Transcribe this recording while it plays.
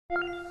What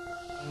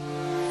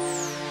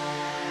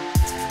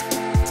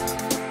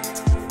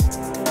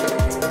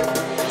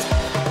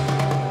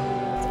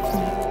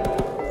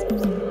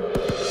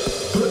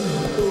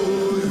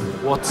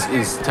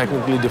is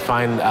technically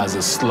defined as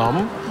a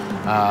slum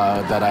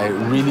that I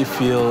really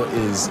feel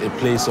is a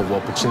place of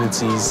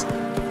opportunities.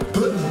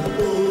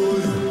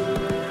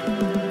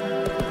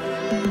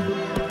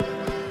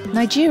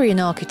 Nigerian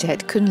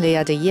architect Kunle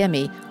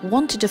Adeyemi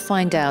wanted to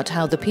find out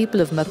how the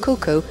people of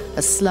Makoko,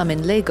 a slum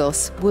in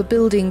Lagos, were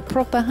building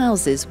proper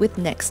houses with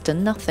next to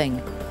nothing.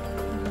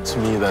 To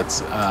me, that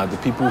the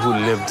people who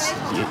lived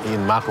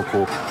in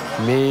Makoko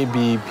may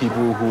be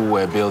people who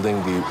were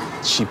building the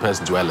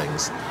cheapest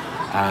dwellings.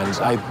 And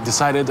I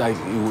decided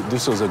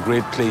this was a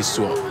great place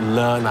to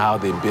learn how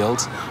they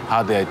built,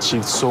 how they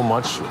achieved so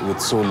much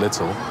with so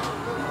little.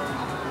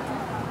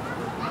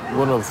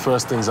 One of the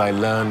first things I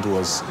learned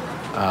was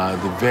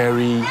the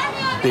very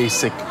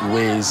basic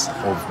ways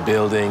of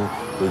building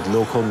with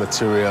local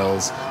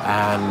materials.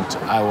 And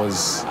I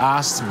was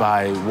asked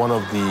by one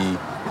of the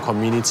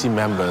community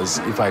members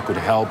if I could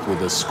help with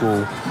a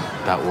school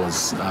that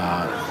was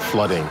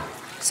flooding.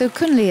 So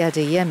Kunle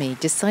Adeyemi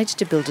decided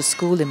to build a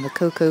school in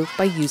Makoko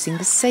by using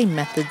the same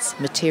methods,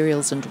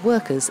 materials and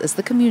workers as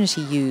the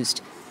community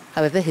used.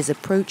 However, his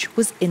approach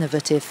was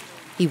innovative.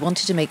 He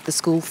wanted to make the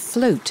school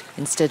float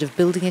instead of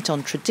building it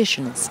on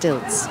traditional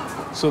stilts.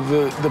 So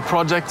the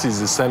project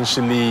is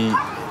essentially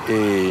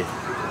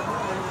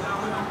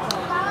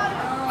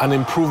an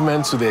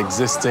improvement to the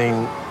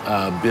existing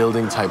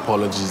building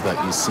typologies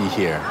that you see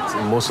here.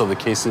 In most of the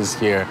cases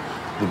here,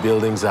 the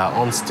buildings are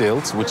on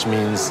stilts, which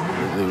means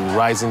the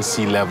rising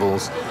sea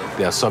levels,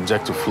 they are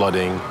subject to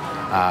flooding,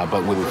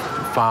 but we've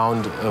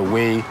found a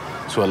way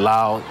to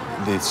allow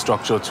the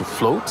structure to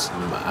float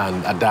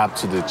and adapt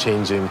to the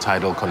changing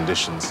tidal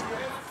conditions.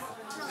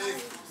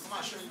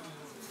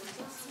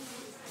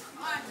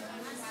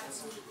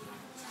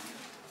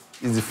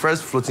 It's the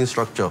first floating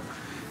structure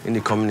in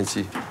the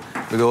community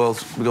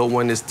because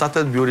when they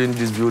started building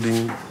this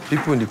building,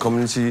 people in the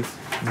community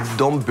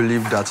don't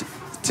believe that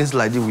things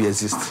like this will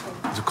exist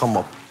to come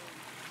up.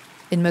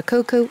 In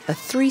Makoko, a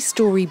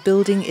 3-story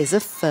building is a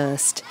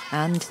first,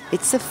 and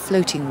it's a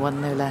floating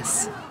one, no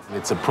less.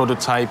 It's a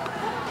prototype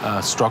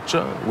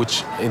structure,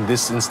 which in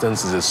this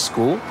instance is a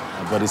school,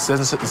 but it's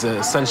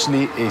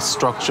essentially a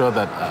structure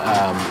that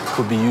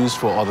could be used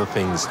for other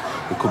things.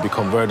 It could be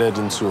converted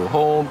into a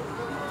home.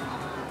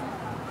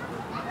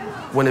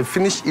 When they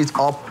finished it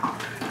up,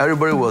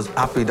 everybody was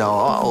happy that,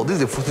 oh, this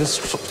is a floating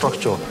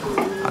structure.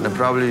 And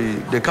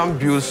they can't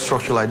build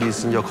structure like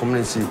this in your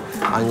community,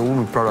 and you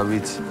will be proud of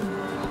it.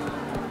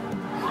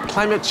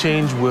 Climate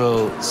change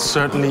will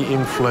certainly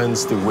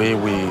influence the way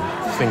we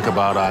think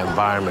about our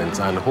environment,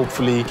 and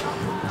hopefully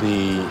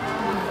the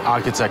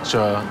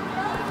architecture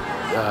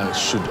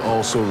should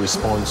also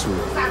respond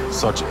to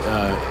such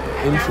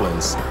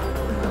influence.